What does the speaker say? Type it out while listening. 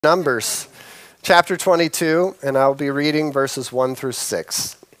Numbers chapter 22, and I'll be reading verses 1 through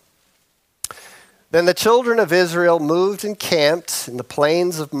 6. Then the children of Israel moved and camped in the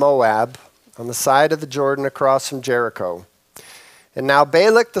plains of Moab on the side of the Jordan across from Jericho. And now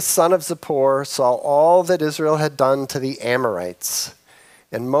Balak the son of Zippor saw all that Israel had done to the Amorites.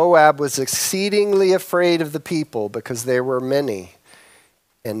 And Moab was exceedingly afraid of the people because there were many.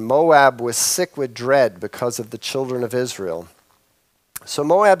 And Moab was sick with dread because of the children of Israel. So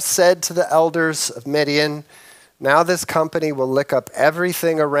Moab said to the elders of Midian, "Now this company will lick up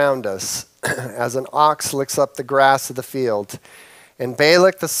everything around us, as an ox licks up the grass of the field." And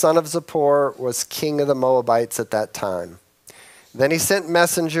Balak the son of Zippor was king of the Moabites at that time. Then he sent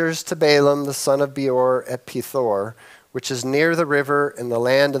messengers to Balaam the son of Beor at Pethor, which is near the river in the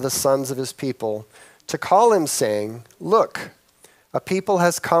land of the sons of his people, to call him, saying, "Look, a people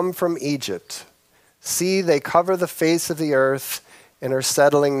has come from Egypt. See, they cover the face of the earth and are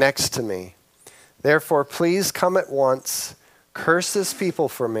settling next to me. Therefore, please come at once, curse this people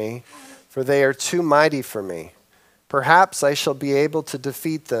for me, for they are too mighty for me. Perhaps I shall be able to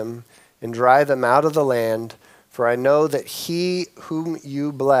defeat them and drive them out of the land, for I know that he whom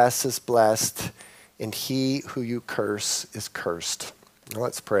you bless is blessed, and he who you curse is cursed." Now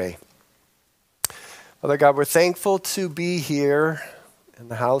let's pray. Father God, we're thankful to be here in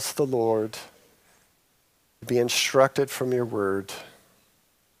the house of the Lord, to be instructed from your word.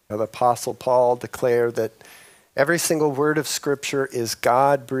 The Apostle Paul declared that every single word of Scripture is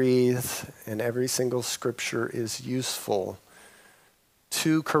God-breathed, and every single Scripture is useful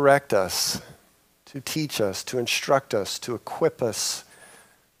to correct us, to teach us, to instruct us, to equip us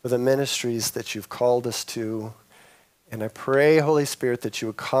for the ministries that you've called us to. And I pray, Holy Spirit, that you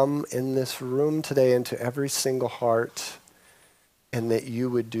would come in this room today into every single heart, and that you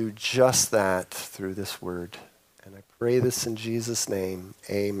would do just that through this word. And I pray this in Jesus' name.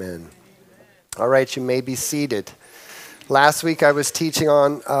 Amen. All right, you may be seated. Last week I was teaching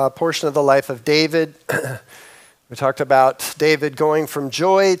on a portion of the life of David. We talked about David going from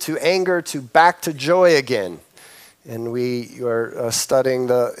joy to anger to back to joy again. And we are studying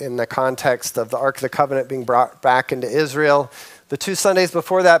in the context of the Ark of the Covenant being brought back into Israel. The 2 Sundays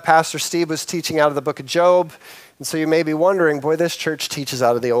before that, Pastor Steve was teaching out of the book of Job. And so you may be wondering, boy, this church teaches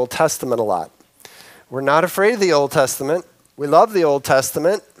out of the Old Testament a lot. We're not afraid of the Old Testament. We love the Old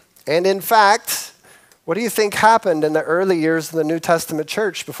Testament. And in fact, what do you think happened in the early years of the New Testament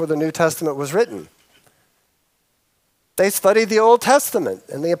church before the New Testament was written? They studied the Old Testament,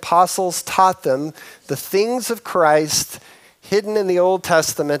 and the apostles taught them the things of Christ hidden in the Old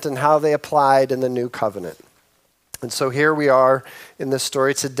Testament and how they applied in the New Covenant. And so here we are in this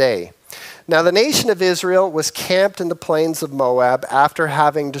story today. Now, the nation of Israel was camped in the plains of Moab after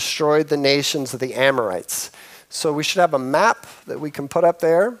having destroyed the nations of the Amorites. So we should have a map that we can put up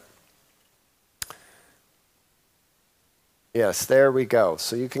there. Yes, there we go.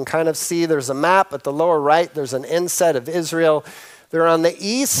 So you can kind of see there's a map at the lower right. There's an inset of Israel. They're on the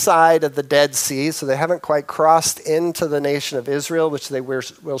east side of the Dead Sea, so they haven't quite crossed into the nation of Israel, which they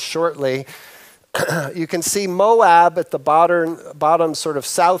will shortly. You can see Moab at the bottom sort of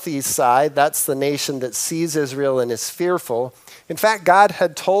southeast side. That's the nation that sees Israel and is fearful. In fact, God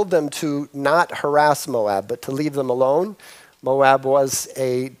had told them to not harass Moab, but to leave them alone. Moab was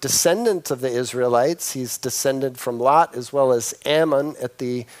a descendant of the Israelites. He's descended from Lot as well as Ammon at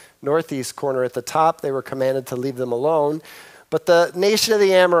the northeast corner at the top. They were commanded to leave them alone. But the nation of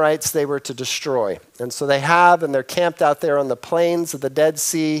the Amorites they were to destroy. And so they have, and they're camped out there on the plains of the Dead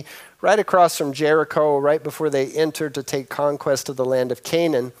Sea, right across from Jericho, right before they entered to take conquest of the land of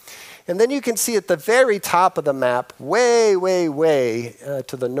Canaan. And then you can see at the very top of the map, way, way, way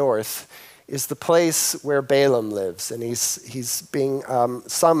to the north, is the place where Balaam lives. And he's being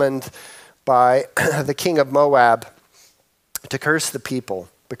summoned by the king of Moab to curse the people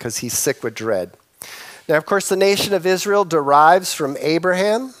because he's sick with dread. Now, of course, the nation of Israel derives from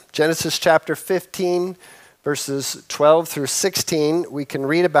Abraham. Genesis chapter 15, verses 12 through 16, we can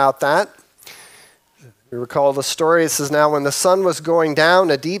read about that. You recall the story. It says, "Now when the sun was going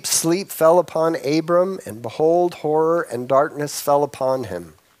down, a deep sleep fell upon Abram, and behold, horror and darkness fell upon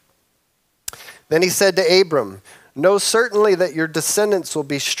him. Then he said to Abram, 'Know certainly that your descendants will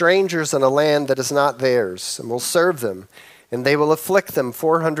be strangers in a land that is not theirs, and will serve them, and they will afflict them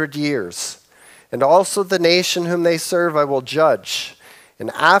 400 years. And also the nation whom they serve I will judge, and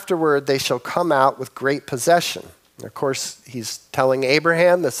afterward they shall come out with great possession.'" And of course, he's telling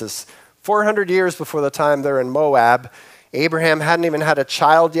Abraham, this is 400 years before the time they're in Moab. Abraham hadn't even had a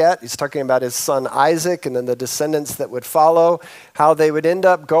child yet. He's talking about his son Isaac and then the descendants that would follow, how they would end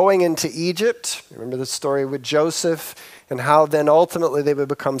up going into Egypt. Remember the story with Joseph and how then ultimately they would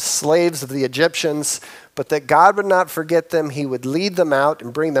become slaves of the Egyptians, but that God would not forget them. He would lead them out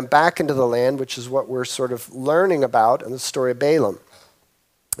and bring them back into the land, which is what we're sort of learning about in the story of Balaam.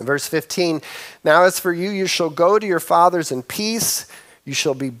 In verse 15, now as for you, you shall go to your fathers in peace. You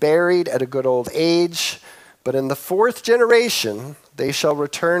shall be buried at a good old age. But in the fourth generation, they shall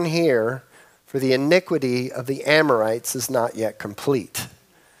return here, for the iniquity of the Amorites is not yet complete.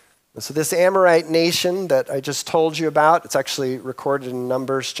 And so this Amorite nation that I just told you about, it's actually recorded in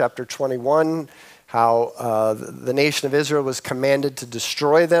Numbers chapter 21, how the nation of Israel was commanded to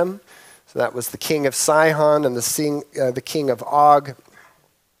destroy them. So that was the king of Sihon and the king of Og.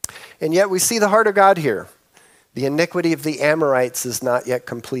 And yet we see the heart of God here. The iniquity of the Amorites is not yet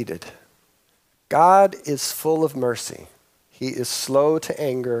completed. God is full of mercy. He is slow to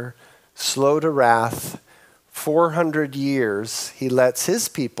anger, slow to wrath. 400 years he lets his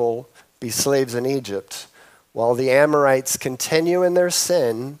people be slaves in Egypt, while the Amorites continue in their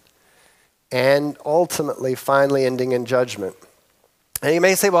sin and ultimately finally ending in judgment. And you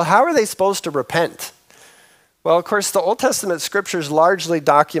may say, well, how are they supposed to repent? Well, of course, the Old Testament scriptures largely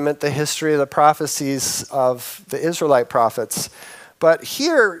document the history of the prophecies of the Israelite prophets. But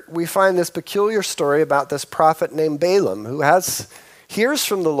here we find this peculiar story about this prophet named Balaam, who hears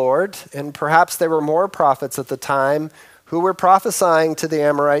from the Lord, and perhaps there were more prophets at the time who were prophesying to the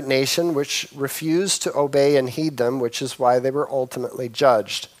Amorite nation, which refused to obey and heed them, which is why they were ultimately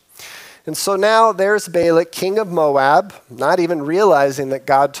judged. And so now there's Balak, king of Moab, not even realizing that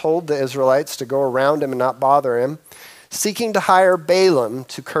God told the Israelites to go around him and not bother him, seeking to hire Balaam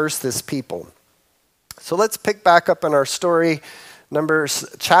to curse this people. So let's pick back up in our story, Numbers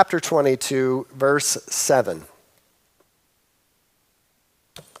chapter 22, verse 7.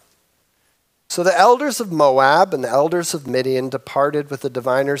 So the elders of Moab and the elders of Midian departed with the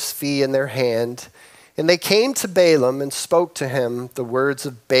diviner's fee in their hand, and they came to Balaam and spoke to him the words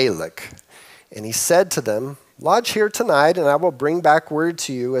of Balak. And he said to them, lodge here tonight, and I will bring back word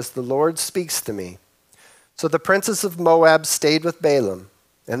to you as the Lord speaks to me. So the princes of Moab stayed with Balaam.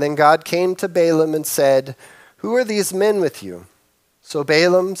 And then God came to Balaam and said, who are these men with you? So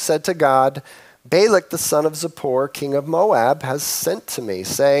Balaam said to God, Balak the son of Zippor, king of Moab, has sent to me,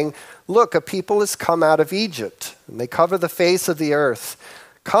 saying, look, a people has come out of Egypt, and they cover the face of the earth.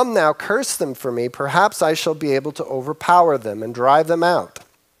 Come now, curse them for me. Perhaps I shall be able to overpower them and drive them out.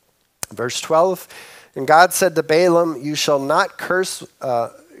 Verse 12, and God said to Balaam, you shall not go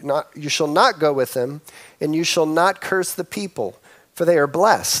with them, and you shall not curse the people, for they are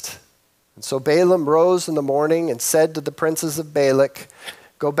blessed. And so Balaam rose in the morning and said to the princes of Balak,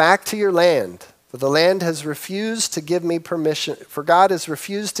 go back to your land, for the land has refused to give me permission, for God has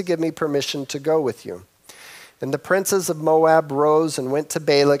refused to give me permission to go with you. And the princes of Moab rose and went to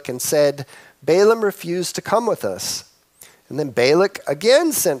Balak and said, Balaam refused to come with us. And then Balak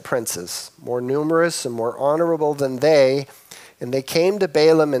again sent princes, more numerous and more honorable than they, and they came to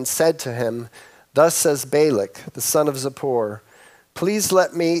Balaam and said to him, thus says Balak, the son of Zippor, please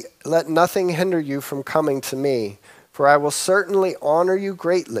let nothing hinder you from coming to me, for I will certainly honor you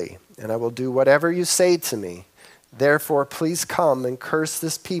greatly, and I will do whatever you say to me. Therefore, please come and curse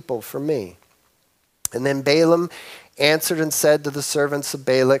this people for me. And then Balaam answered and said to the servants of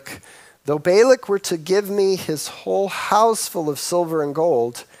Balak, though Balak were to give me his whole house full of silver and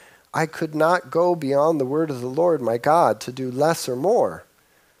gold, I could not go beyond the word of the Lord my God to do less or more.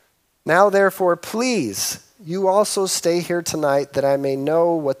 Now therefore, please, you also stay here tonight that I may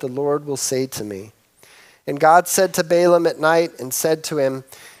know what the Lord will say to me. And God said to Balaam at night and said to him,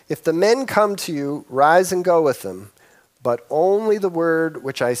 if the men come to you, rise and go with them, but only the word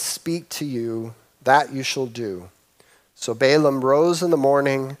which I speak to you, that you shall do. So Balaam rose in the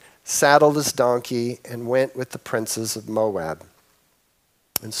morning, saddled his donkey, and went with the princes of Moab.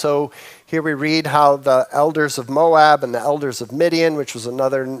 And so here we read how the elders of Moab and the elders of Midian, which was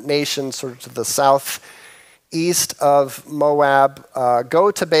another nation sort of to the southeast of Moab,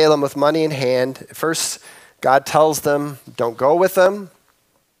 go to Balaam with money in hand. First, God tells them, don't go with them.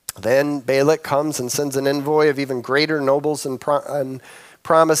 Then Balak comes and sends an envoy of even greater nobles and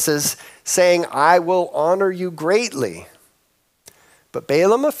promises, saying, I will honor you greatly. But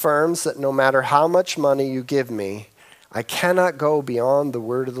Balaam affirms that no matter how much money you give me, I cannot go beyond the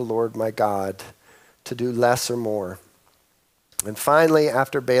word of the Lord my God to do less or more. And finally,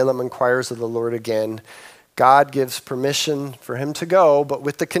 after Balaam inquires of the Lord again, God gives permission for him to go, but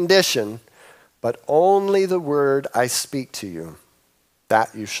with the condition, but only the word I speak to you,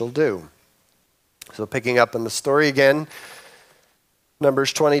 that you shall do. So picking up in the story again,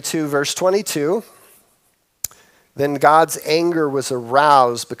 Numbers 22, verse 22. Then God's anger was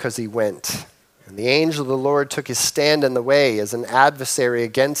aroused because he went. And the angel of the Lord took his stand in the way as an adversary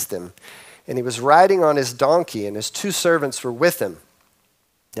against him. And he was riding on his donkey, and his 2 servants were with him.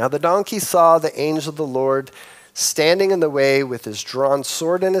 Now the donkey saw the angel of the Lord standing in the way with his drawn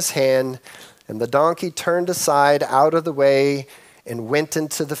sword in his hand, and the donkey turned aside out of the way and went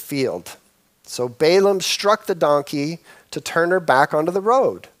into the field. So Balaam struck the donkey to turn her back onto the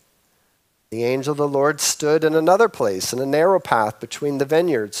road. The angel of the Lord stood in another place, in a narrow path between the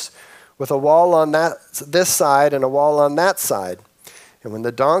vineyards, with a wall on this side and a wall on that side. And when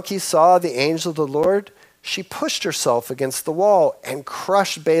the donkey saw the angel of the Lord, she pushed herself against the wall and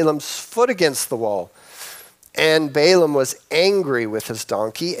crushed Balaam's foot against the wall. And Balaam was angry with his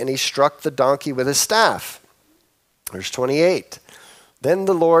donkey, and he struck the donkey with his staff. Verse 28. Then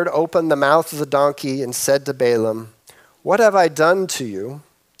the Lord opened the mouth of the donkey and said to Balaam, "What have I done to you,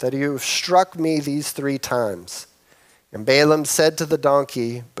 that you have struck me these 3 times? And Balaam said to the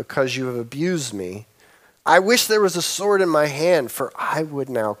donkey, because you have abused me, I wish there was a sword in my hand, for I would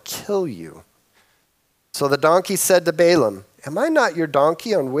now kill you. So the donkey said to Balaam, am I not your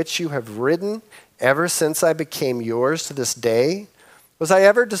donkey on which you have ridden ever since I became yours to this day? Was I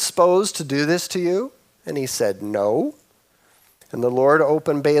ever disposed to do this to you? And he said, no. And the Lord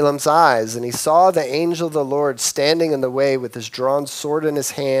opened Balaam's eyes, and he saw the angel of the Lord standing in the way with his drawn sword in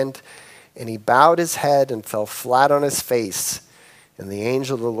his hand. And he bowed his head and fell flat on his face. And the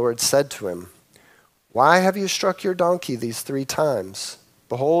angel of the Lord said to him, why have you struck your donkey these 3 times?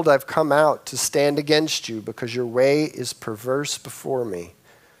 Behold, I've come out to stand against you, because your way is perverse before me.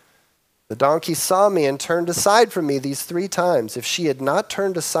 The donkey saw me and turned aside from me these 3 times. If she had not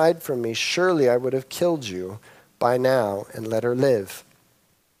turned aside from me, surely I would have killed you by now and let her live.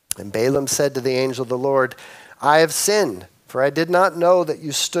 And Balaam said to the angel of the Lord, I have sinned, for I did not know that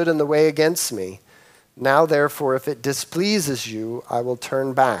you stood in the way against me. Now therefore, if it displeases you, I will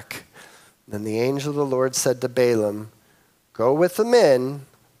turn back. Then the angel of the Lord said to Balaam, go with the men,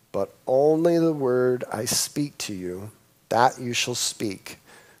 but only the word I speak to you, that you shall speak.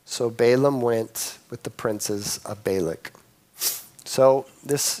 So Balaam went with the princes of Balak. So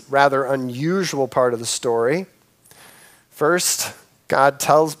this rather unusual part of the story. First, God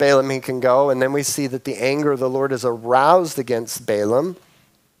tells Balaam he can go, and then we see that the anger of the Lord is aroused against Balaam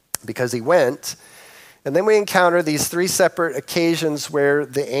because he went. And then we encounter these 3 separate occasions where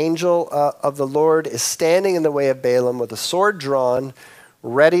the angel of the Lord is standing in the way of Balaam with a sword drawn,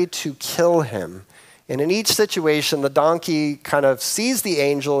 ready to kill him. And in each situation, the donkey kind of sees the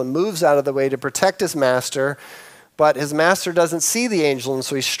angel and moves out of the way to protect his master, but his master doesn't see the angel, and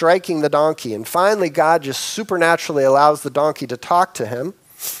so he's striking the donkey. And finally, God just supernaturally allows the donkey to talk to him.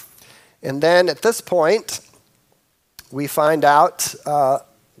 And then at this point, we find out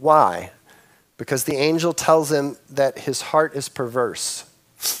why. Because the angel tells him that his heart is perverse.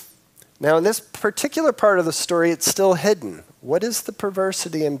 Now, in this particular part of the story, it's still hidden. What is the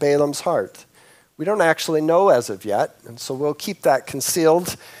perversity in Balaam's heart? We don't actually know as of yet, and so we'll keep that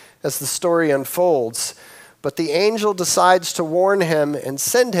concealed as the story unfolds. But the angel decides to warn him and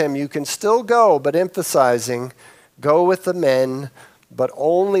send him, you can still go, but emphasizing, go with the men, but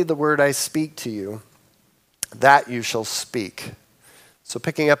only the word I speak to you, that you shall speak. So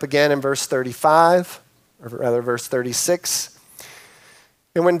picking up again in verse 35, or rather verse 36.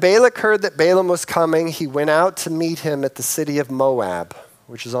 And when Balak heard that Balaam was coming, he went out to meet him at the city of Moab,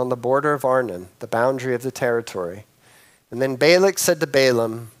 which is on the border of Arnon, the boundary of the territory. And then Balak said to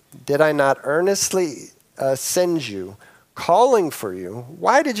Balaam, did I not earnestly send you, calling for you?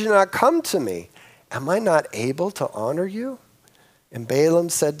 Why did you not come to me? Am I not able to honor you? And Balaam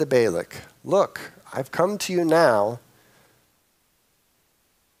said to Balak, look, I've come to you now.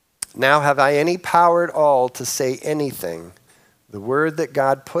 Now have I any power at all to say anything? The word that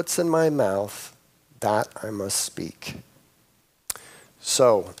God puts in my mouth, that I must speak.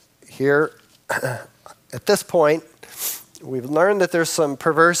 So here, at this point, we've learned that there's some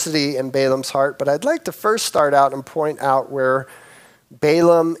perversity in Balaam's heart, but I'd like to first start out and point out where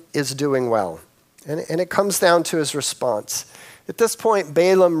Balaam is doing well. And it comes down to his response. At this point,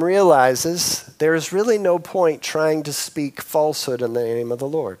 Balaam realizes there is really no point trying to speak falsehood in the name of the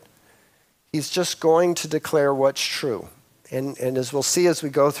Lord. He's just going to declare what's true. And as we'll see as we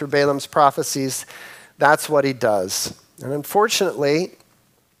go through Balaam's prophecies, that's what he does. And unfortunately,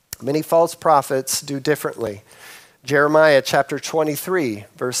 many false prophets do differently. Jeremiah chapter 23,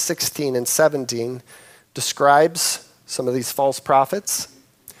 verse 16 and 17 describes some of these false prophets.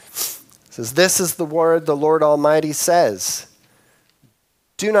 It says, this is the word the Lord Almighty says.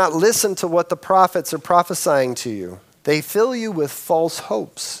 Do not listen to what the prophets are prophesying to you. They fill you with false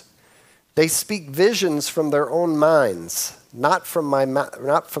hopes. They speak visions from their own minds, not from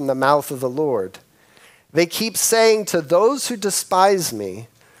the mouth of the Lord. They keep saying to those who despise me,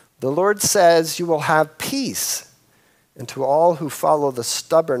 the Lord says, you will have peace. And to all who follow the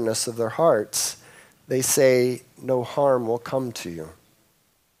stubbornness of their hearts, they say, no harm will come to you.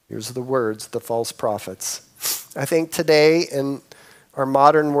 Here's the words of the false prophets. I think today in our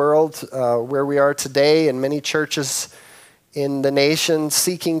modern world, where we are today, in many churches in the nation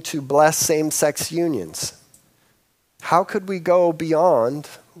seeking to bless same-sex unions, how could we go beyond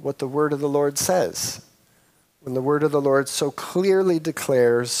what the word of the Lord says? When the word of the Lord so clearly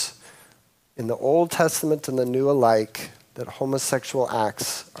declares in the Old Testament and the New alike that homosexual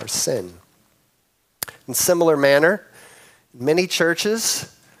acts are sin. In similar manner, in many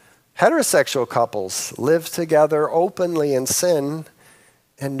churches, heterosexual couples live together openly in sin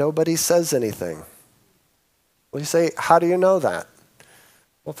and nobody says anything. Well, you say, how do you know that?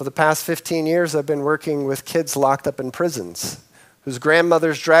 Well, for the past 15 years, I've been working with kids locked up in prisons whose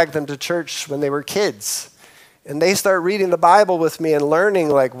grandmothers dragged them to church when they were kids. And they start reading the Bible with me and learning,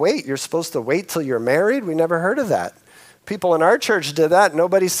 like, wait, you're supposed to wait till you're married? We never heard of that. People in our church did that.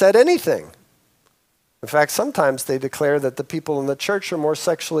 Nobody said anything. In fact, sometimes they declare that the people in the church are more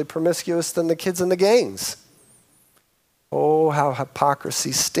sexually promiscuous than the kids in the gangs. Oh, how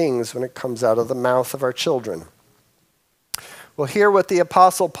hypocrisy stings when it comes out of the mouth of our children. Well, hear what the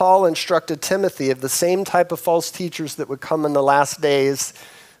Apostle Paul instructed Timothy of the same type of false teachers that would come in the last days,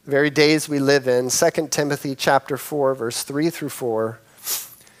 the very days we live in. 2 Timothy chapter 4, verse 3 through 4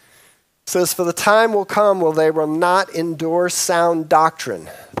 says, for the time will come when they will not endure sound doctrine.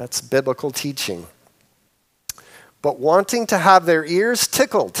 That's biblical teaching. But wanting to have their ears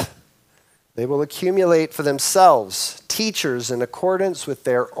tickled, they will accumulate for themselves teachers in accordance with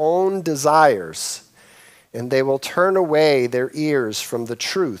their own desires, and they will turn away their ears from the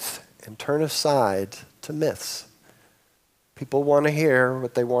truth and turn aside to myths. People want to hear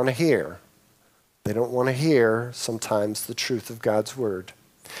what they want to hear. They don't want to hear sometimes the truth of God's word.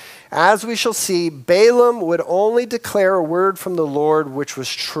 As we shall see, Balaam would only declare a word from the Lord which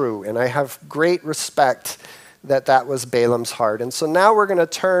was true, and I have great respect that that was Balaam's heart. And so now we're going to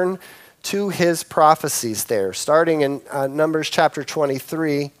turn to his prophecies there, starting in Numbers chapter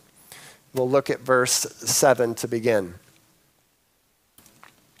 23. We'll look at verse 7 to begin.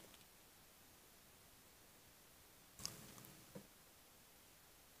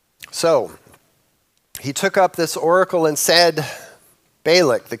 So, he took up this oracle and said,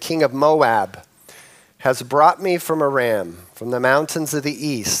 Balak, the king of Moab, has brought me from Aram, from the mountains of the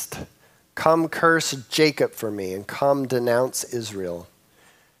east. Come curse Jacob for me, and come denounce Israel.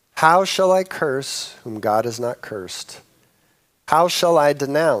 How shall I curse whom God has not cursed? How shall I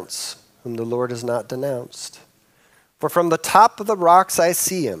denounce whom the Lord has not denounced? For from the top of the rocks I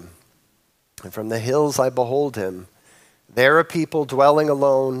see him, and from the hills I behold him. There a people dwelling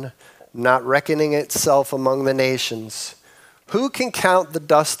alone, not reckoning itself among the nations. Who can count the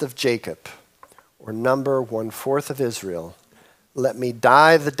dust of Jacob, or number 1/4 of Israel? Let me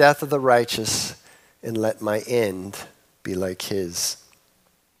die the death of the righteous, and let my end be like his.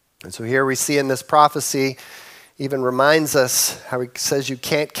 And so here we see in this prophecy, even reminds us how he says you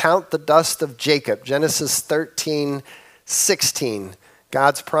can't count the dust of Jacob. Genesis 13:16,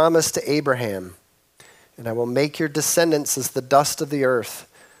 God's promise to Abraham. And I will make your descendants as the dust of the earth,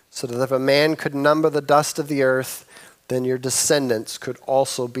 so that if a man could number the dust of the earth, then your descendants could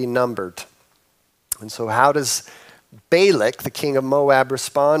also be numbered. And so how does Balak, the king of Moab,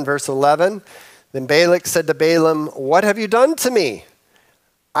 respond? Verse 11, then Balak said to Balaam, what have you done to me?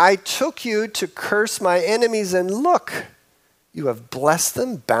 I took you to curse my enemies, and look, you have blessed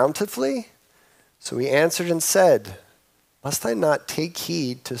them bountifully. So he answered and said, must I not take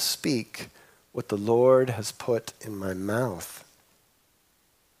heed to speak what the Lord has put in my mouth?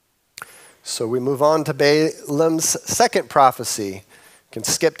 So we move on to Balaam's second prophecy. You can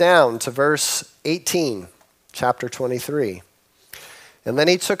skip down to verse 18, chapter 23. And then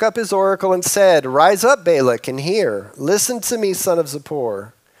he took up his oracle and said, rise up, Balak, and hear. Listen to me, son of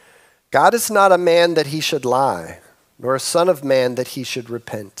Zippor. God is not a man that he should lie, nor a son of man that he should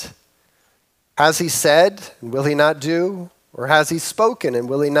repent. Has he said, and will he not do? Or has he spoken, and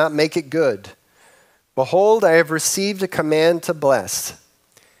will he not make it good? Behold, I have received a command to bless.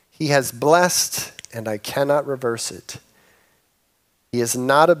 He has blessed, and I cannot reverse it. He has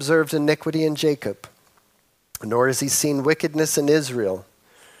not observed iniquity in Jacob, nor has he seen wickedness in Israel.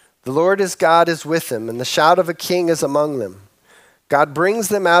 The Lord his God is with him, and the shout of a king is among them. God brings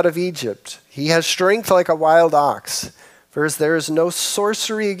them out of Egypt. He has strength like a wild ox. For as there is no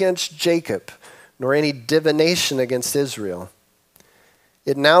sorcery against Jacob, nor any divination against Israel.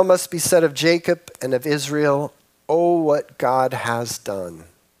 It now must be said of Jacob and of Israel, oh, what God has done.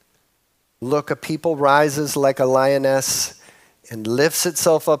 Look, a people rises like a lioness and lifts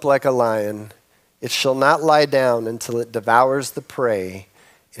itself up like a lion. It shall not lie down until it devours the prey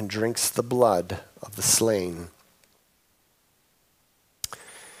and drinks the blood of the slain.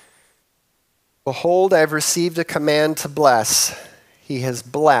 Behold, I have received a command to bless. He has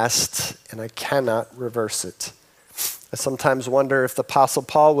blessed, and I cannot reverse it. I sometimes wonder if the Apostle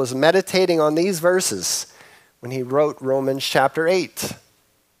Paul was meditating on these verses when he wrote Romans chapter 8.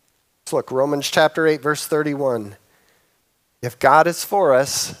 Let's look, Romans chapter 8, verse 31. If God is for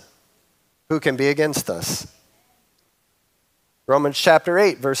us, who can be against us? Romans chapter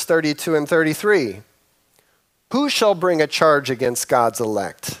 8, verse 32 and 33. Who shall bring a charge against God's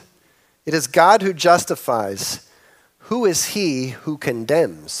elect? It is God who justifies. Who is he who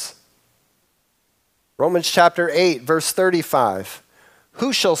condemns? Romans chapter 8, verse 35.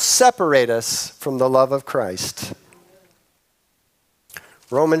 Who shall separate us from the love of Christ?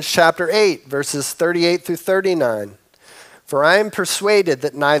 Romans chapter 8, verses 38 through 39. For I am persuaded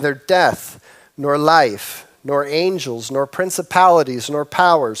that neither death, nor life, nor angels, nor principalities, nor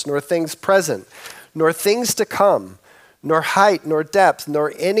powers, nor things present, nor things to come, nor height, nor depth,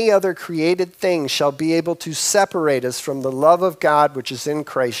 nor any other created thing shall be able to separate us from the love of God which is in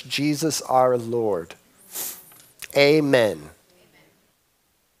Christ Jesus our Lord. Amen.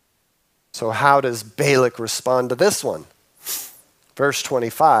 So how does Balak respond to this one? Verse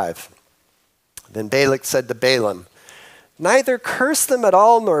 25. Then Balak said to Balaam, neither curse them at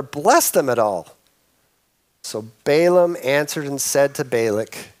all nor bless them at all. So Balaam answered and said to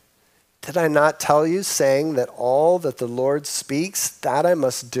Balak, did I not tell you, saying that all that the Lord speaks, that I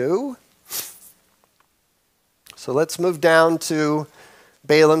must do? So let's move down to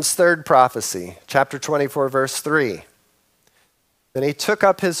Balaam's third prophecy, chapter 24, verse 3. Then he took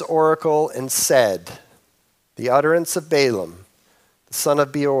up his oracle and said, the utterance of Balaam, the son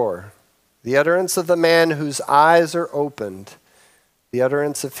of Beor, the utterance of the man whose eyes are opened, the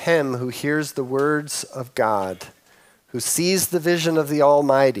utterance of him who hears the words of God, who sees the vision of the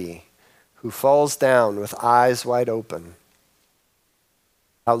Almighty, who falls down with eyes wide open.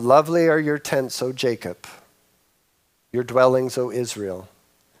 How lovely are your tents, O Jacob, your dwellings, O Israel.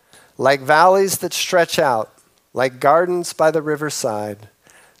 Like valleys that stretch out, like gardens by the riverside,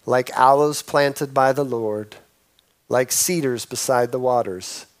 like aloes planted by the Lord, like cedars beside the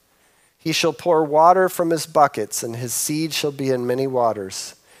waters. He shall pour water from his buckets, and his seed shall be in many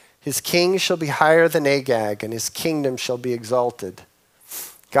waters. His king shall be higher than Agag, and his kingdom shall be exalted.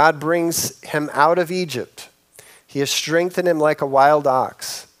 God brings him out of Egypt. He has strengthened him like a wild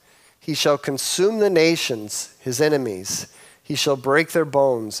ox. He shall consume the nations, his enemies. He shall break their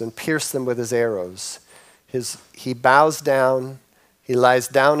bones and pierce them with his arrows. He bows down, he lies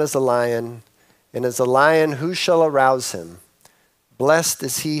down as a lion, and as a lion who shall arouse him? Blessed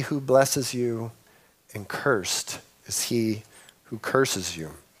is he who blesses you, and cursed is he who curses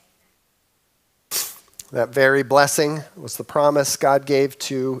you. That very blessing was the promise God gave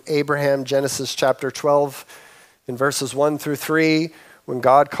to Abraham, Genesis chapter 12, in verses 1 through 3. When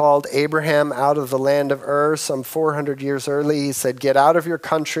God called Abraham out of the land of Ur some 400 years early, he said, get out of your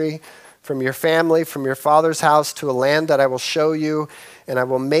country, from your family, from your father's house, to a land that I will show you, and I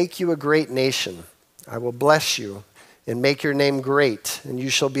will make you a great nation. I will bless you and make your name great, and you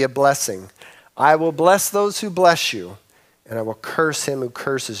shall be a blessing. I will bless those who bless you, and I will curse him who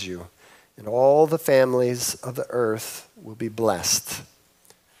curses you. And all the families of the earth will be blessed.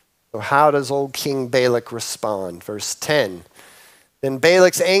 So how does old King Balak respond? Verse 10. Then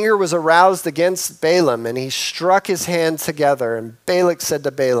Balak's anger was aroused against Balaam, and he struck his hands together. And Balak said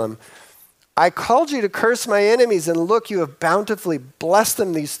to Balaam, I called you to curse my enemies, and look, you have bountifully blessed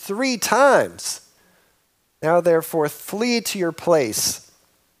them these 3 times. Now therefore flee to your place.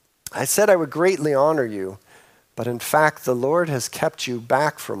 I said I would greatly honor you, but in fact the Lord has kept you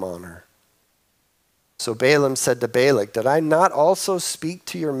back from honor. So Balaam said to Balak, did I not also speak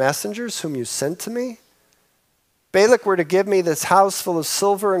to your messengers whom you sent to me? Balak were to give me this house full of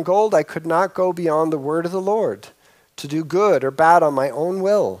silver and gold, I could not go beyond the word of the Lord, to do good or bad on my own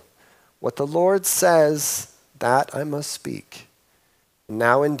will. What the Lord says, that I must speak. And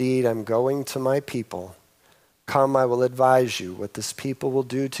now indeed I'm going to my people. Come, I will advise you what this people will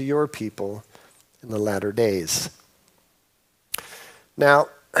do to your people in the latter days. Now,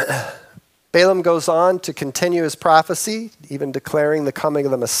 Balaam goes on to continue his prophecy, even declaring the coming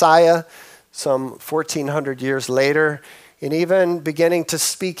of the Messiah some 1,400 years later, and even beginning to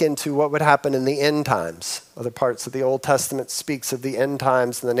speak into what would happen in the end times. Other parts of the Old Testament speaks of the end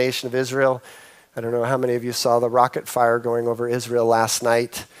times in the nation of Israel. I don't know how many of you saw the rocket fire going over Israel last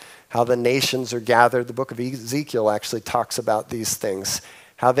night, how the nations are gathered. The book of Ezekiel actually talks about these things,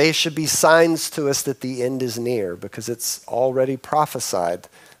 how they should be signs to us that the end is near, because it's already prophesied,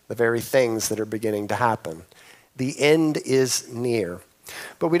 the very things that are beginning to happen. The end is near.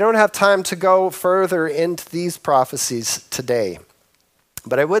 But we don't have time to go further into these prophecies today.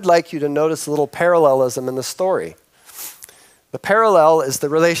 But I would like you to notice a little parallelism in the story. The parallel is the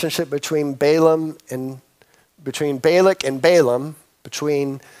relationship between Balak and Balaam,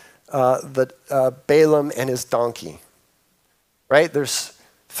 between Balaam and his donkey. Right? There's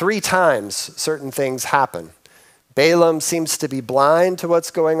 3 times certain things happen. Balaam seems to be blind to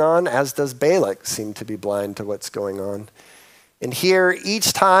what's going on, as does Balak seem to be blind to what's going on. And here,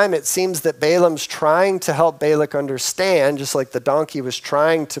 each time it seems that Balaam's trying to help Balak understand, just like the donkey was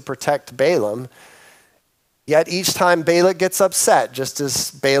trying to protect Balaam. Yet each time Balak gets upset, just as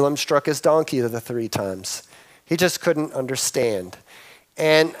Balaam struck his donkey the 3 times. He just couldn't understand.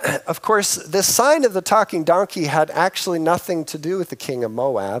 And of course, this sign of the talking donkey had actually nothing to do with the king of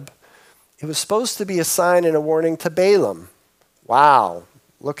Moab. It was supposed to be a sign and a warning to Balaam. Wow,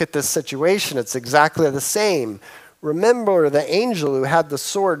 look at this situation. It's exactly the same. Remember the angel who had the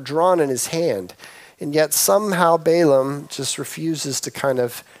sword drawn in his hand. And yet somehow Balaam just refuses to kind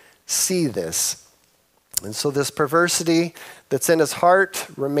of see this. And so this perversity that's in his heart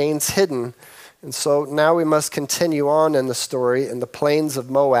remains hidden. And so now we must continue on in the story in the plains of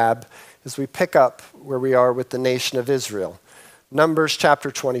Moab as we pick up where we are with the nation of Israel. Numbers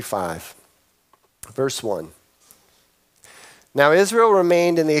chapter 25, verse 1. Now Israel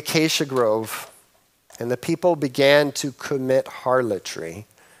remained in the acacia grove, and the people began to commit harlotry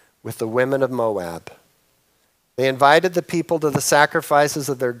with the women of Moab. They invited the people to the sacrifices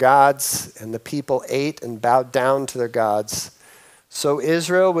of their gods, and the people ate and bowed down to their gods. So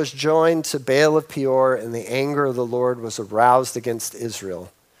Israel was joined to Baal of Peor, and the anger of the Lord was aroused against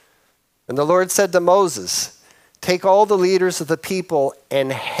Israel. And the Lord said to Moses, "Take all the leaders of the people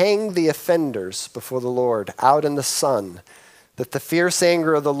and hang the offenders before the Lord out in the sun, that the fierce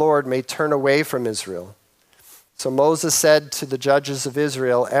anger of the Lord may turn away from Israel." So Moses said to the judges of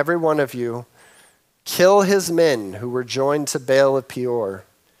Israel, "Every one of you, kill his men who were joined to Baal of Peor."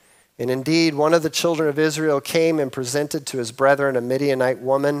 And indeed, one of the children of Israel came and presented to his brethren a Midianite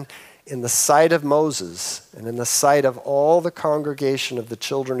woman in the sight of Moses and in the sight of all the congregation of the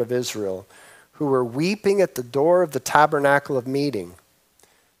children of Israel, who were weeping at the door of the tabernacle of meeting.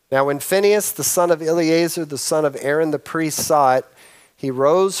 Now when Phinehas, the son of Eleazar, the son of Aaron the priest, saw it, he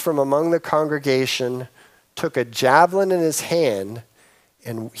rose from among the congregation, took a javelin in his hand,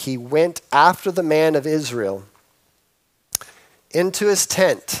 and he went after the man of Israel into his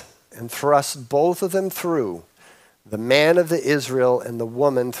tent and thrust both of them through, the man of the Israel and the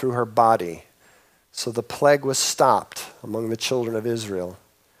woman through her body. So the plague was stopped among the children of Israel.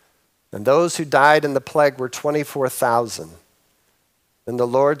 And those who died in the plague were 24,000. Then the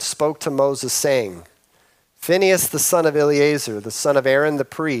Lord spoke to Moses, saying, "Phinehas, the son of Eleazar, the son of Aaron the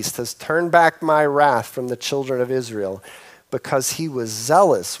priest, has turned back my wrath from the children of Israel, because he was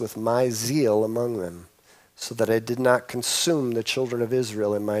zealous with my zeal among them, so that I did not consume the children of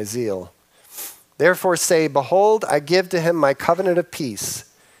Israel in my zeal. Therefore say, Behold, I give to him my covenant of peace,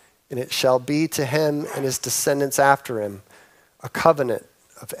 and it shall be to him and his descendants after him a covenant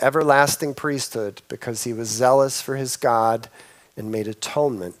of everlasting priesthood, because he was zealous for his God and made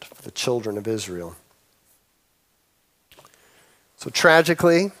atonement for the children of Israel." So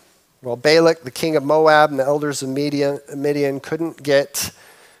tragically, while Balak, the king of Moab, and the elders of Midian couldn't get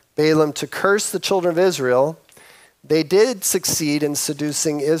Balaam to curse the children of Israel, they did succeed in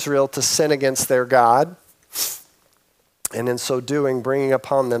seducing Israel to sin against their God, and in so doing, bringing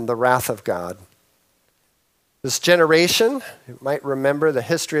upon them the wrath of God. This generation, you might remember the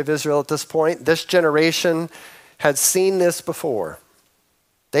history of Israel at this point, this generation had seen this before.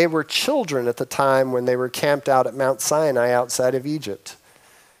 They were children at the time when they were camped out at Mount Sinai outside of Egypt.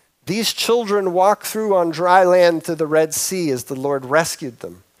 These children walked through on dry land through the Red Sea as the Lord rescued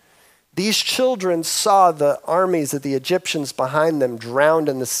them. These children saw the armies of the Egyptians behind them drowned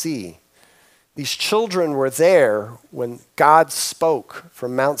in the sea. These children were there when God spoke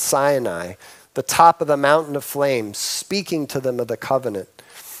from Mount Sinai, the top of the mountain of flames, speaking to them of the covenant.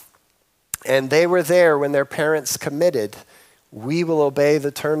 And they were there when their parents committed, "We will obey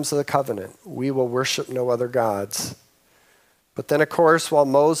the terms of the covenant. We will worship no other gods." But then, of course, while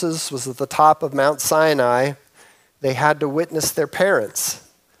Moses was at the top of Mount Sinai, they had to witness their parents.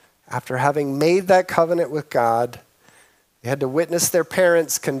 After having made that covenant with God, they had to witness their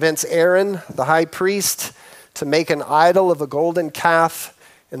parents convince Aaron, the high priest, to make an idol of a golden calf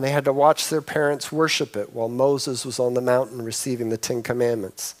and they had to watch their parents worship it while Moses was on the mountain receiving the 10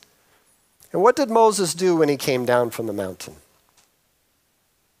 Commandments. And what did Moses do when he came down from the mountain?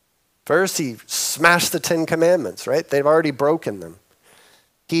 First, he smashed the 10 Commandments, right? They've already broken them.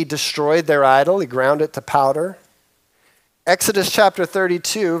 He destroyed their idol. He ground it to powder. Exodus chapter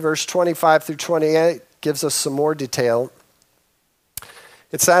 32, verse 25 through 28 gives us some more detail.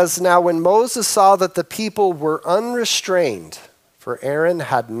 It says, "Now when Moses saw that the people were unrestrained, for Aaron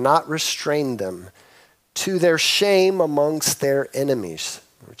had not restrained them, to their shame amongst their enemies."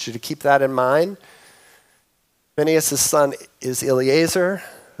 I want you to keep that in mind. Phinehas' son is Eleazar,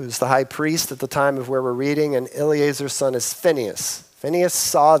 who's the high priest at the time of where we're reading, and Eleazar's son is Phinehas. Phinehas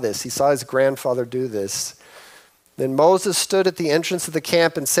saw this. He saw his grandfather do this. Then Moses stood at the entrance of the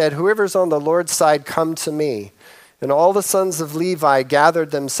camp and said, "Whoever's on the Lord's side, come to me." And all the sons of Levi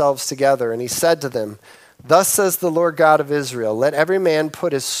gathered themselves together, and he said to them, "Thus says the Lord God of Israel, let every man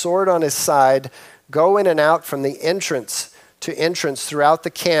put his sword on his side, go in and out from the entrance to entrance throughout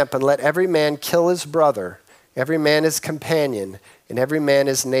the camp, and let every man kill his brother, every man his companion, and every man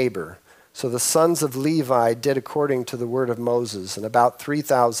his neighbor." So the sons of Levi did according to the word of Moses, and about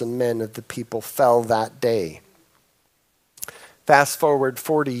 3,000 men of the people fell that day. Fast forward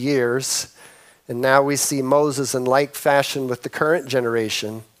 40 years, and now we see Moses in like fashion with the current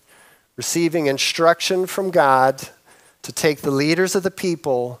generation, receiving instruction from God to take the leaders of the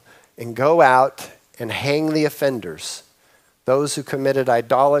people and go out and hang the offenders, those who committed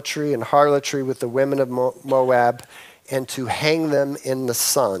idolatry and harlotry with the women of Moab, and to hang them in the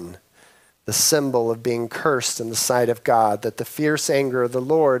sun, the symbol of being cursed in the sight of God, that the fierce anger of the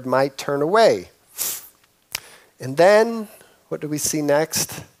Lord might turn away. And then, what do we see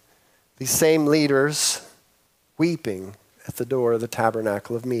next? These same leaders weeping at the door of the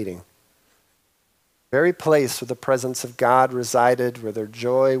tabernacle of meeting. Very place where the presence of God resided, where their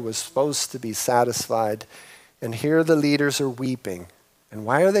joy was supposed to be satisfied. And here the leaders are weeping. And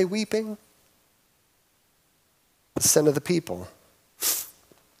why are they weeping? The sin of the people.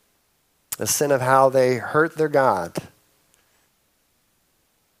 The sin of how they hurt their God.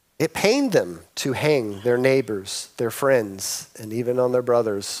 It pained them to hang their neighbors, their friends, and even on their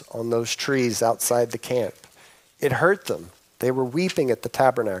brothers on those trees outside the camp. It hurt them. They were weeping at the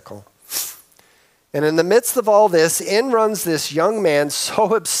tabernacle. And in the midst of all this, in runs this young man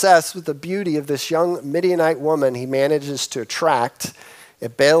so obsessed with the beauty of this young Midianite woman he manages to attract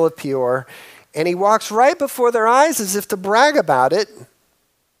at Baal of Peor. And he walks right before their eyes as if to brag about it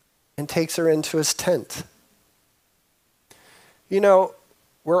and takes her into his tent. You know,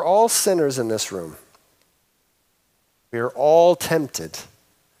 we're all sinners in this room. We are all tempted.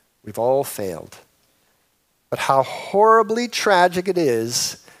 We've all failed. But how horribly tragic it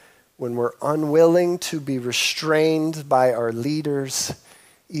is when we're unwilling to be restrained by our leaders,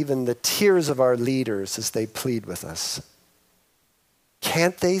 even the tears of our leaders as they plead with us.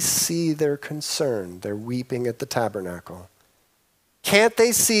 Can't they see their concern? They're weeping at the tabernacle. Can't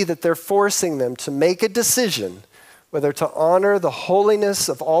they see that they're forcing them to make a decision whether to honor the holiness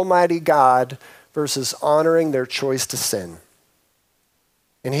of Almighty God versus honoring their choice to sin?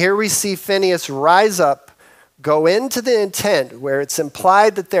 And here we see Phinehas rise up, go into the intent where it's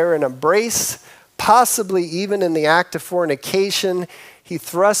implied that they're in embrace, possibly even in the act of fornication. He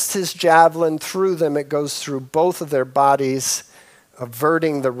thrusts his javelin through them. It goes through both of their bodies,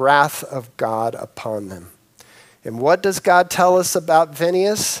 averting the wrath of God upon them. And what does God tell us about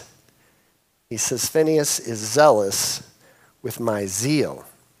Phinehas? He says, Phinehas is zealous with my zeal.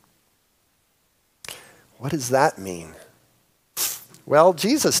 What does that mean? Well,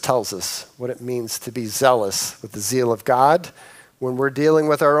 Jesus tells us what it means to be zealous with the zeal of God when we're dealing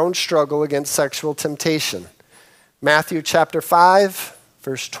with our own struggle against sexual temptation. Matthew chapter 5,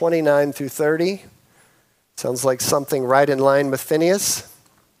 verse 29 through 30. Sounds like something right in line with Phinehas.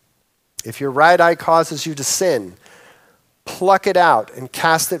 If your right eye causes you to sin, pluck it out and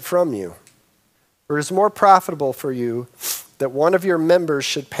cast it from you. For it is more profitable for you that one of your members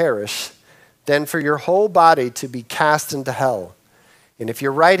should perish than for your whole body to be cast into hell. And if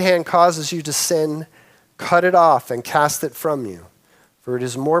your right hand causes you to sin, cut it off and cast it from you. For it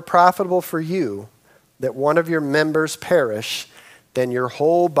is more profitable for you that one of your members perish than your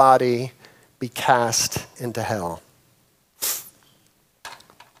whole body be cast into hell.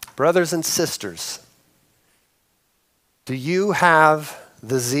 Brothers and sisters, do you have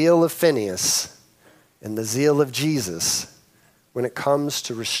the zeal of Phinehas and the zeal of Jesus when it comes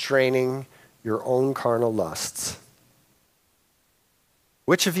to restraining your own carnal lusts?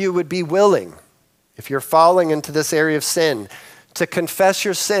 Which of you would be willing, if you're falling into this area of sin, to confess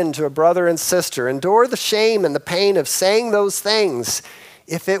your sin to a brother and sister, endure the shame and the pain of saying those things,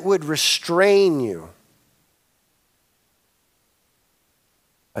 if it would restrain you.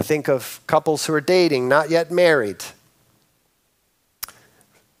 I think of couples who are dating, not yet married.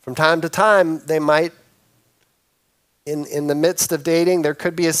 From time to time, they might, in the midst of dating, there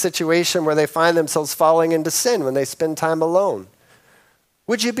could be a situation where they find themselves falling into sin when they spend time alone.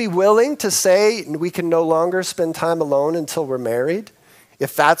 Would you be willing to say we can no longer spend time alone until we're married,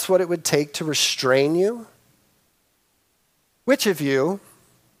 if that's what it would take to restrain you? Which of you,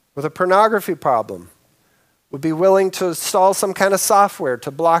 with a pornography problem, would be willing to install some kind of software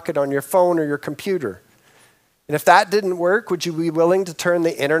to block it on your phone or your computer? And if that didn't work, would you be willing to turn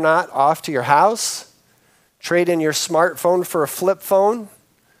the internet off to your house? Trade in your smartphone for a flip phone?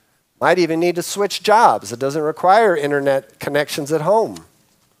 Might even need to switch jobs. It doesn't require internet connections at home.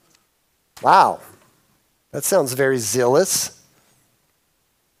 Wow, that sounds very zealous.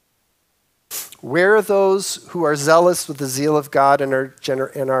 Where are those who are zealous with the zeal of God in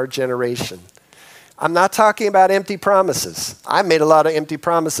our generation? I'm not talking about empty promises. I made a lot of empty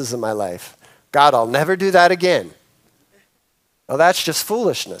promises in my life. God, I'll never do that again. Well, that's just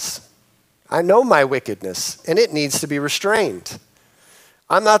foolishness. I know my wickedness, and it needs to be restrained.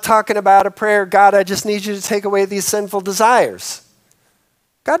 I'm not talking about a prayer, God, I just need you to take away these sinful desires.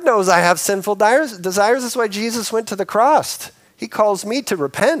 God knows I have sinful desires. That's why Jesus went to the cross. He calls me to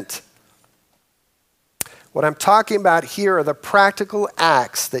repent. What I'm talking about here are the practical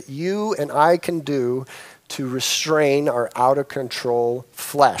acts that you and I can do to restrain our out-of-control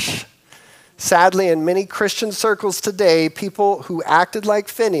flesh. Sadly, in many Christian circles today, people who acted like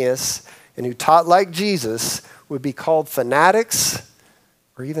Phineas and who taught like Jesus would be called fanatics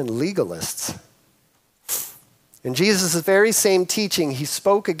or even legalists. In Jesus' very same teaching, he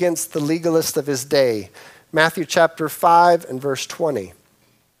spoke against the legalists of his day. Matthew chapter 5 and verse 20.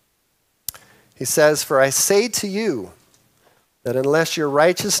 He says, "For I say to you that unless your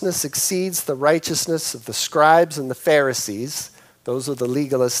righteousness exceeds the righteousness of the scribes and the Pharisees," those are the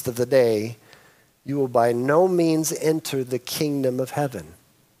legalists of the day, "you will by no means enter the kingdom of heaven."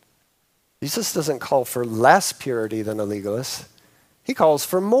 Jesus doesn't call for less purity than a legalist. He calls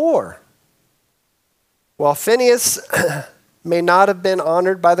for more. While Phineas may not have been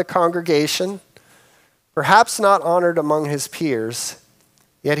honored by the congregation, perhaps not honored among his peers,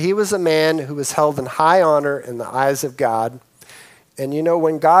 yet he was a man who was held in high honor in the eyes of God. And you know,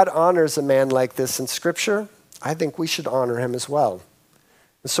 when God honors a man like this in Scripture, I think we should honor him as well.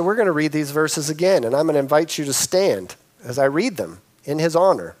 And so we're going to read these verses again, and I'm going to invite you to stand as I read them in his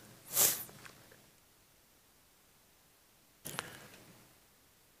honor.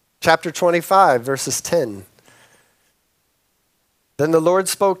 Chapter 25, verses 10. Then the Lord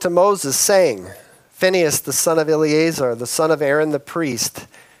spoke to Moses, saying, "Phinehas, the son of Eleazar, the son of Aaron the priest,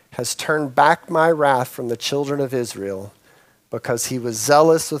 has turned back my wrath from the children of Israel, because he was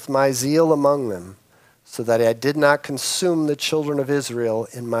zealous with my zeal among them, so that I did not consume the children of Israel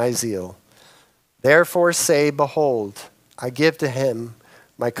in my zeal. Therefore say, behold, I give to him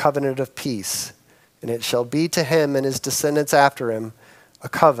my covenant of peace, and it shall be to him and his descendants after him a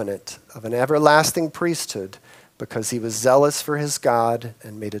covenant of an everlasting priesthood, because he was zealous for his God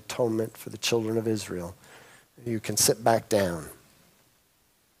and made atonement for the children of Israel." You can sit back down.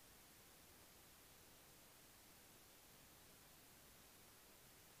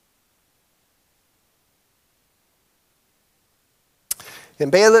 In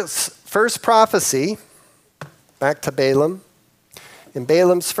Balaam's first prophecy, back to Balaam, in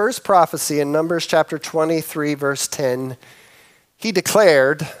Balaam's first prophecy in Numbers chapter 23, verse 10, he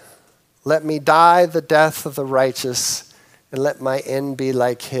declared, "Let me die the death of the righteous, and let my end be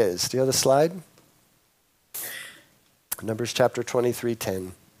like his." Do you have the slide? Numbers chapter 23,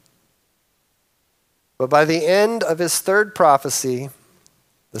 10. But by the end of his third prophecy,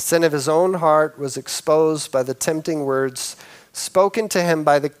 the sin of his own heart was exposed by the tempting words spoken to him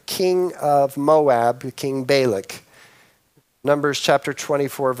by the king of Moab, King Balak. Numbers chapter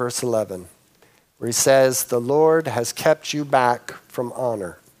 24, verse 11, where he says, "The Lord has kept you back from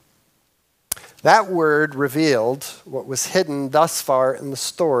honor." That word revealed what was hidden thus far in the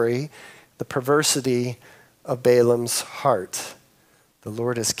story, the perversity of Balaam's heart. The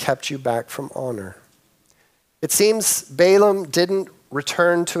Lord has kept you back from honor. It seems Balaam didn't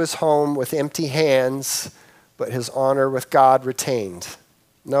return to his home with empty hands, but his honor with God retained.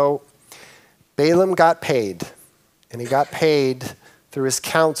 No, Balaam got paid, and he got paid through his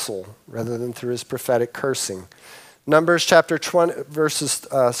counsel rather than through his prophetic cursing. Numbers chapter 31,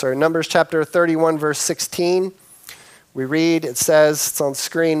 verse 16. We read, it says, it's on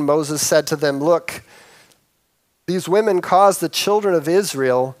screen, Moses said to them, "Look, these women caused the children of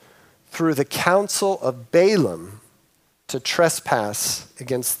Israel through the counsel of Balaam to trespass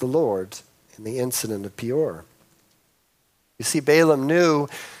against the Lord in the incident of Peor. You see, Balaam knew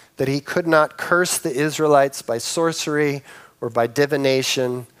that he could not curse the Israelites by sorcery or by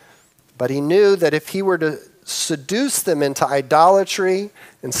divination, but he knew that if he were to seduce them into idolatry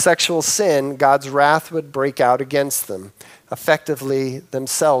and sexual sin, God's wrath would break out against them, effectively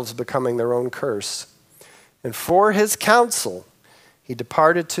themselves becoming their own curse. And for his counsel, he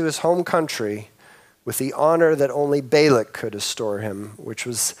departed to his home country with the honor that only Balak could restore him, which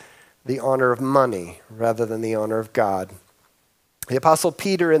was the honor of money rather than the honor of God. The Apostle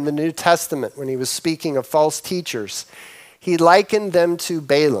Peter in the New Testament, when he was speaking of false teachers, he likened them to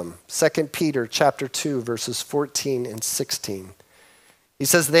Balaam, 2 Peter chapter 2, verses 14 and 16. He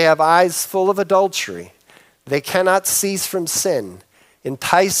says, they have eyes full of adultery. They cannot cease from sin,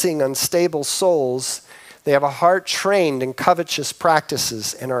 enticing unstable souls. They have a heart trained in covetous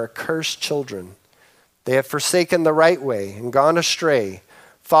practices and are accursed children. They have forsaken the right way and gone astray,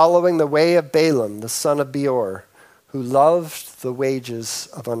 following the way of Balaam, the son of Beor, who loved the wages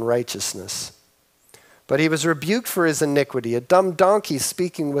of unrighteousness. But he was rebuked for his iniquity. A dumb donkey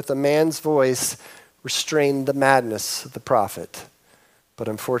speaking with a man's voice restrained the madness of the prophet. But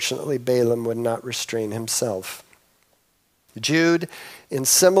unfortunately, Balaam would not restrain himself. Jude, in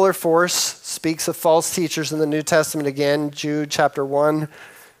similar force, speaks of false teachers in the New Testament again. Jude chapter 1,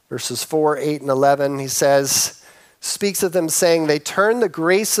 verses 4, 8, and 11, he says, speaks of them saying, they turn the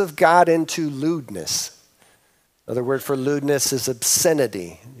grace of God into lewdness. Another word for lewdness is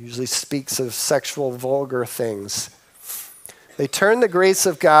obscenity. It usually speaks of sexual, vulgar things. They turn the grace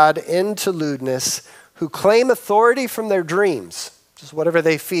of God into lewdness, who claim authority from their dreams, just whatever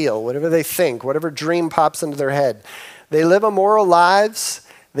they feel, whatever they think, whatever dream pops into their head. They live immoral lives,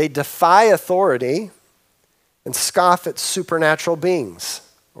 they defy authority, and scoff at supernatural beings,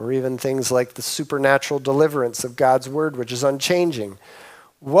 or even things like the supernatural deliverance of God's word, which is unchanging.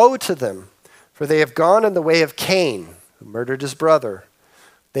 Woe to them! For they have gone in the way of Cain, who murdered his brother.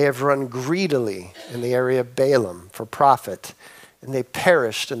 They have run greedily in the area of Balaam for profit, and they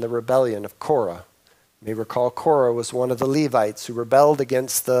perished in the rebellion of Korah. You may recall Korah was one of the Levites who rebelled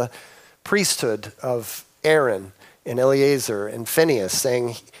against the priesthood of Aaron and Eleazar and Phinehas,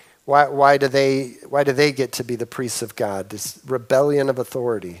 saying, why do they get to be the priests of God? This rebellion of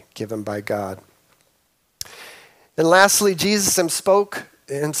authority given by God. And lastly, Jesus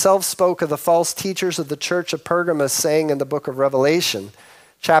himself spoke of the false teachers of the church of Pergamos, saying in the book of Revelation,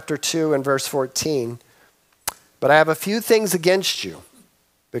 chapter 2 and verse 14, but I have a few things against you,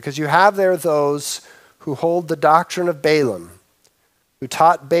 because you have there those who hold the doctrine of Balaam, who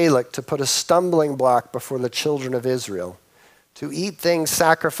taught Balak to put a stumbling block before the children of Israel, to eat things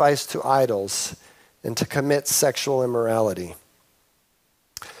sacrificed to idols, and to commit sexual immorality.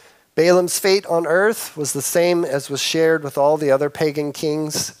 Balaam's fate on earth was the same as was shared with all the other pagan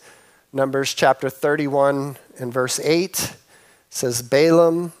kings. Numbers chapter 31 and verse 8 says,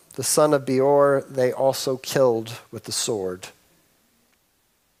 Balaam, the son of Beor, they also killed with the sword.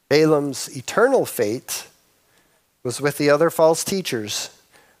 Balaam's eternal fate was with the other false teachers,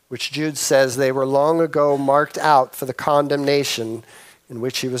 which Jude says they were long ago marked out for the condemnation, in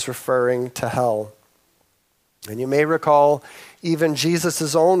which he was referring to hell. And you may recall even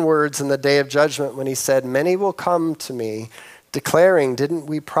Jesus' own words in the day of judgment when he said, many will come to me declaring, didn't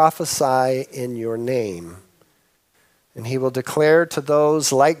we prophesy in your name? And he will declare to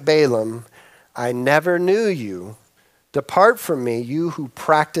those like Balaam, I never knew you. Depart from me, you who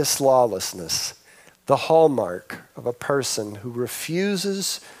practice lawlessness, the hallmark of a person who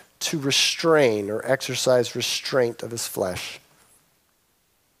refuses to restrain or exercise restraint of his flesh.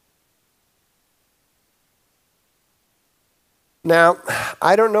 Now,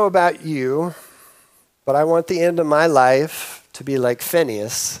 I don't know about you, but I want the end of my life to be like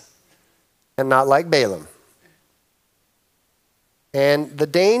Phinehas and not like Balaam. And the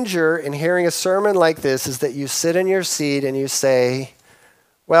danger in hearing a sermon like this is that you sit in your seat and you say,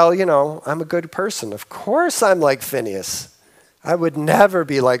 well, you know, I'm a good person. Of course I'm like Phinehas. I would never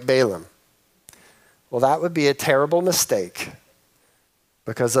be like Balaam. Well, that would be a terrible mistake,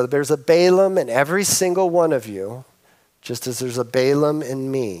 because there's a Balaam in every single one of you, just as there's a Balaam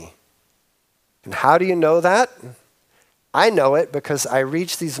in me. And how do you know that? I know it because I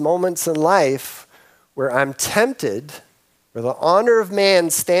reach these moments in life where I'm tempted, where the honor of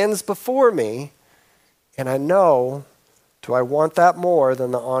man stands before me, and I know, do I want that more than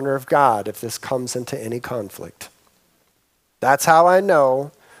the honor of God if this comes into any conflict? That's how I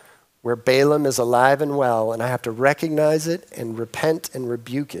know where Balaam is alive and well, and I have to recognize it and repent and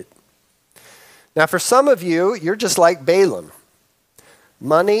rebuke it. Now, for some of you, you're just like Balaam.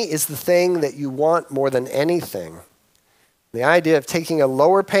 Money is the thing that you want more than anything. The idea of taking a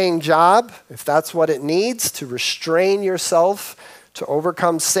lower paying job, if that's what it needs to restrain yourself to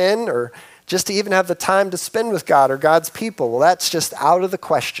overcome sin, or just to even have the time to spend with God or God's people, well, that's just out of the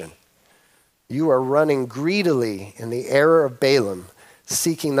question. You are running greedily in the error of Balaam,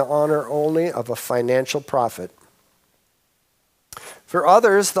 seeking the honor only of a financial profit. For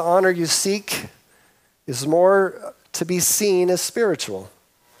others, the honor you seek is more to be seen as spiritual.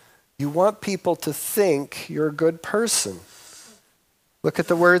 You want people to think you're a good person. Look at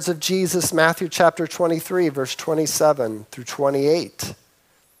the words of Jesus, Matthew chapter 23, verse 27 through 28.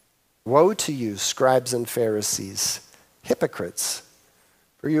 Woe to you, scribes and Pharisees, hypocrites!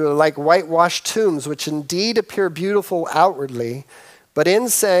 For you are like whitewashed tombs, which indeed appear beautiful outwardly, but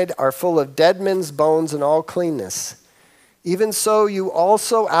inside are full of dead men's bones and all cleanness. Even so, you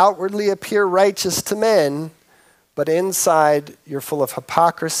also outwardly appear righteous to men, but inside you're full of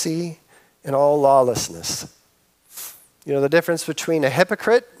hypocrisy and all lawlessness. You know the difference between a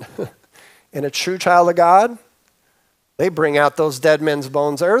hypocrite and a true child of God? They bring out those dead men's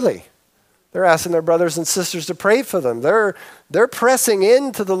bones early. They're asking their brothers and sisters to pray for them. They're pressing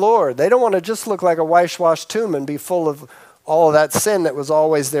into the Lord. They don't want to just look like a whitewashed tomb and be full of all of that sin that was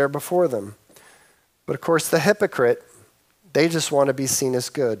always there before them. But of course, the hypocrite, they just want to be seen as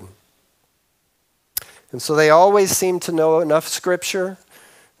good. And so they always seem to know enough scripture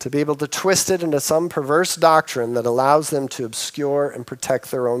to be able to twist it into some perverse doctrine that allows them to obscure and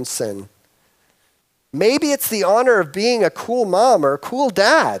protect their own sin. Maybe it's the honor of being a cool mom or a cool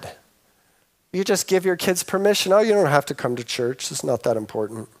dad. You just give your kids permission. Oh, you don't have to come to church. It's not that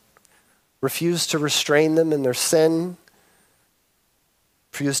important. Refuse to restrain them in their sin.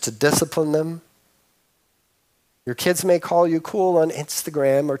 Refuse to discipline them. Your kids may call you cool on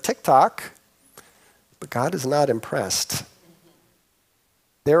Instagram or TikTok, but God is not impressed.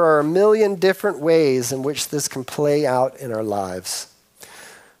 There are a million different ways in which this can play out in our lives.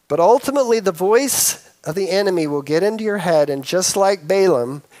 But ultimately, the voice of the enemy will get into your head, and just like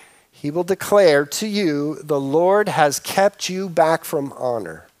Balaam, he will declare to you, the Lord has kept you back from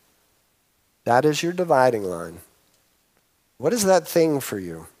honor. That is your dividing line. What is that thing for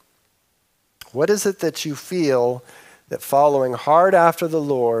you? What is it that you feel that following hard after the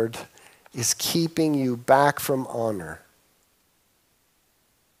Lord is keeping you back from honor?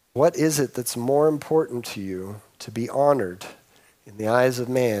 What is it that's more important to you to be honored in the eyes of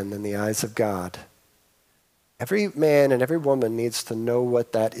man than the eyes of God? Every man and every woman needs to know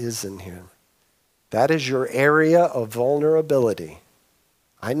what that is in him. That is your area of vulnerability.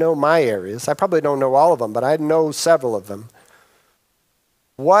 I know my areas. I probably don't know all of them, but I know several of them.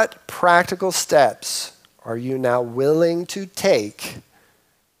 What practical steps are you now willing to take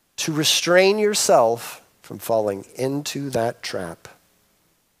to restrain yourself from falling into that trap?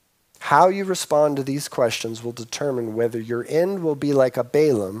 How you respond to these questions will determine whether your end will be like a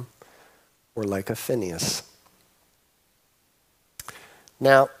Balaam or like a Phineas.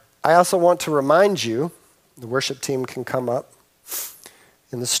 Now, I also want to remind you, the worship team can come up.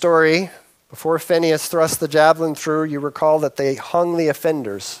 In the story, before Phineas thrust the javelin through, you recall that they hung the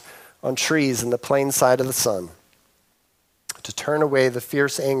offenders on trees in the plain sight of the sun to turn away the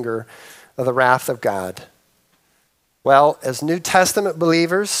fierce anger of the wrath of God. Well, as New Testament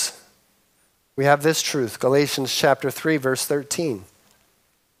believers, we have this truth, Galatians chapter 3, verse 13.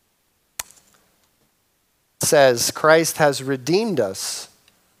 It says, Christ has redeemed us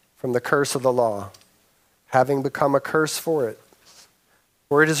from the curse of the law, having become a curse for it.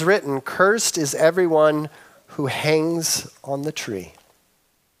 For it is written, cursed is everyone who hangs on the tree.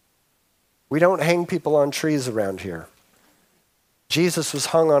 We don't hang people on trees around here. Jesus was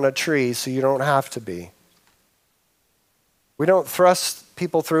hung on a tree, so you don't have to be. We don't thrust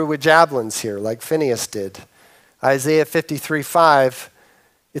people through with javelins here like Phineas did. Isaiah 53:5,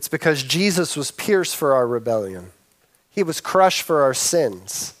 it's because Jesus was pierced for our rebellion. He was crushed for our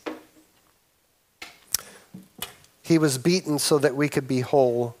sins. He was beaten so that we could be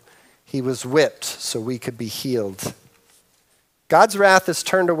whole. He was whipped so we could be healed. God's wrath is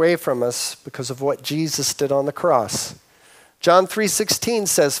turned away from us because of what Jesus did on the cross. John 3:16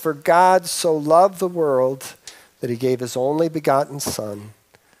 says, for God so loved the world that he gave his only begotten Son,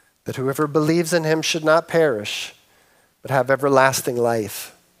 that whoever believes in him should not perish, but have everlasting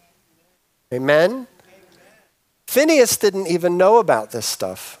life. Amen? Amen? Phineas didn't even know about this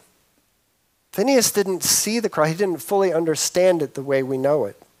stuff. Phineas didn't see the cross. He didn't fully understand it the way we know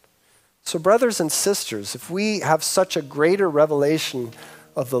it. So brothers and sisters, if we have such a greater revelation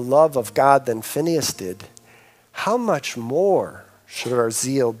of the love of God than Phineas did, how much more should our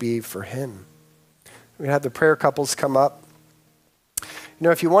zeal be for him? We have the prayer couples come up. You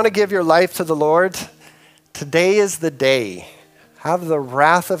know, if you want to give your life to the Lord, Today is the day. Have the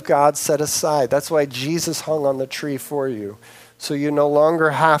wrath of God set aside. That's why Jesus hung on the tree for you, so you no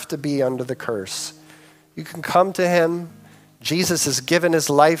longer have to be under the curse. You can come to him. Jesus has given his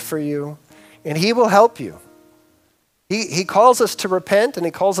life for you, and he will help you. He calls us to repent, and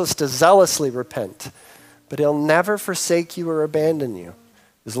he calls us to zealously repent, but he'll never forsake you or abandon you.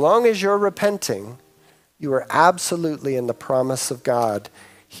 As long as you're repenting, you are absolutely in the promise of God.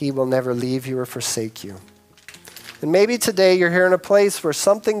 He will never leave you or forsake you. And maybe today you're here in a place where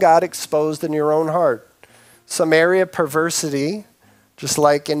something got exposed in your own heart. Some area of perversity, just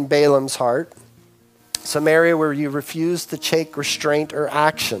like in Balaam's heart. Some area where you refuse to take restraint or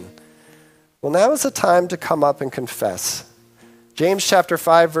action. Well, now is the time to come up and confess. James chapter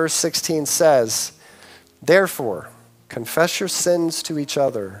 5, verse 16 says, "Therefore, confess your sins to each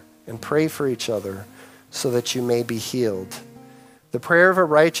other and pray for each other so that you may be healed. The prayer of a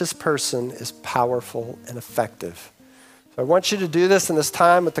righteous person is powerful and effective." So I want you to do this in this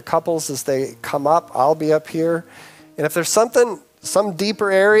time with the couples as they come up. I'll be up here. And if there's some deeper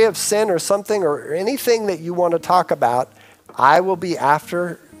area of sin or something or anything that you want to talk about, I will be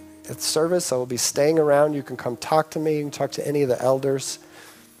after the service. I will be staying around. You can come talk to me. You can talk to any of the elders.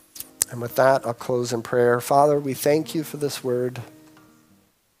 And with that, I'll close in prayer. Father, we thank you for this word.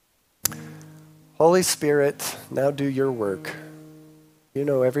 Holy Spirit, now do your work. You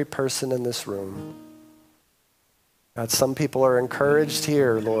know every person in this room. God, some people are encouraged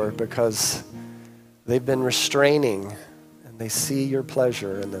here, Lord, because they've been restraining and they see your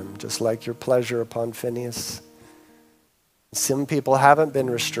pleasure in them, just like your pleasure upon Phineas. Some people haven't been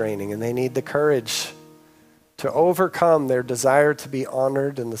restraining and they need the courage to overcome their desire to be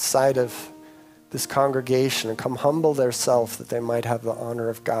honored in the sight of this congregation and come humble themselves that they might have the honor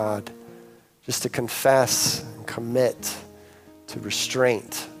of God, just to confess and commit to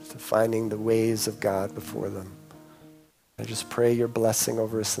restraint, to finding the ways of God before them. I just pray your blessing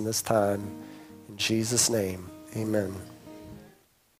over us in this time. In Jesus' name, amen.